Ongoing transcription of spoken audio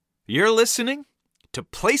You're listening to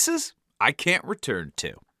Places I Can't Return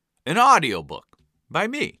To, an audiobook by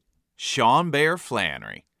me, Sean Bear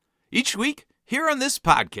Flannery. Each week, here on this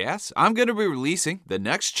podcast, I'm going to be releasing the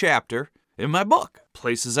next chapter in my book,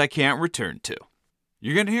 Places I Can't Return To.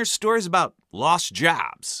 You're going to hear stories about lost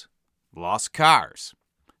jobs, lost cars,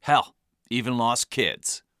 hell, even lost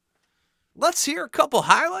kids. Let's hear a couple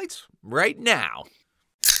highlights right now.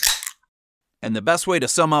 And the best way to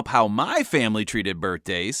sum up how my family treated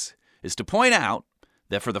birthdays is to point out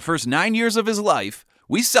that for the first 9 years of his life,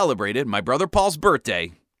 we celebrated my brother Paul's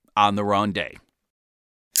birthday on the wrong day.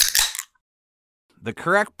 The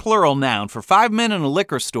correct plural noun for 5 men in a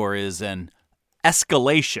liquor store is an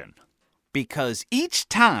escalation, because each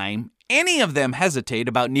time any of them hesitate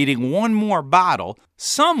about needing one more bottle,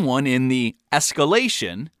 someone in the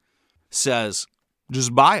escalation says,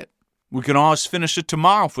 just buy it. We can always finish it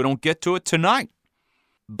tomorrow if we don't get to it tonight.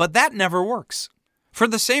 But that never works. For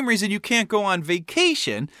the same reason you can't go on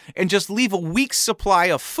vacation and just leave a week's supply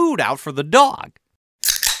of food out for the dog.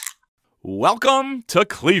 Welcome to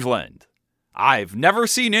Cleveland. I've never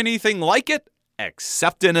seen anything like it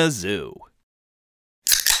except in a zoo.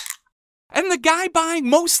 And the guy buying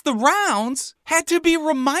most of the rounds had to be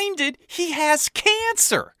reminded he has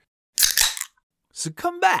cancer. So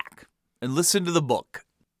come back and listen to the book.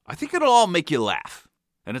 I think it'll all make you laugh.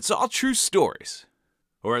 And it's all true stories.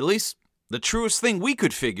 Or at least the truest thing we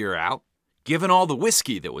could figure out, given all the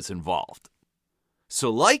whiskey that was involved. So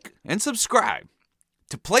like and subscribe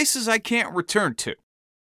to Places I Can't Return To,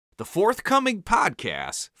 the forthcoming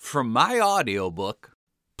podcast from my audiobook,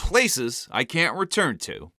 Places I Can't Return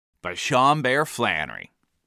To, by Sean Bear Flannery.